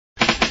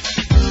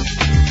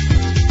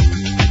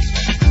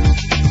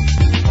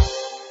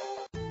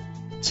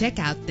Check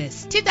out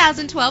this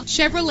 2012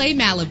 Chevrolet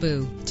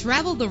Malibu.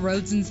 Travel the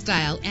roads in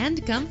style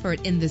and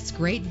comfort in this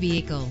great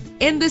vehicle.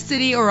 In the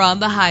city or on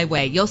the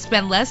highway, you'll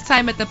spend less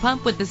time at the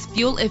pump with this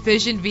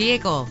fuel-efficient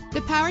vehicle. The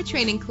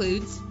powertrain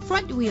includes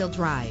front-wheel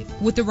drive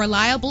with a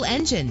reliable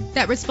engine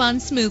that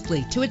responds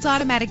smoothly to its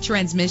automatic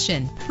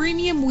transmission.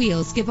 Premium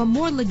wheels give a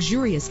more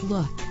luxurious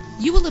look.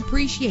 You will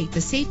appreciate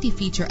the safety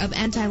feature of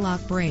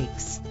anti-lock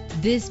brakes.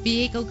 This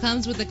vehicle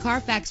comes with a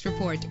Carfax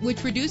report,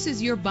 which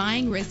reduces your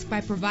buying risk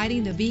by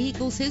providing the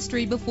vehicle's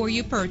history before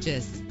you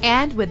purchase.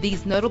 And with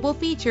these notable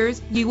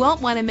features, you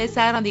won't want to miss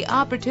out on the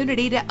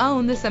opportunity to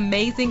own this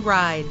amazing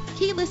ride.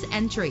 Keyless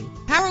entry,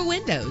 power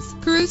windows,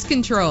 cruise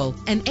control,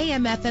 an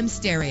AM/FM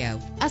stereo,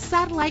 a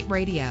satellite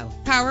radio,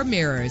 power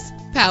mirrors,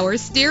 power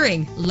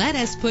steering. Let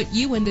us put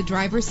you in the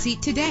driver's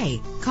seat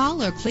today.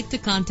 Call or click to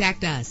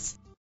contact us.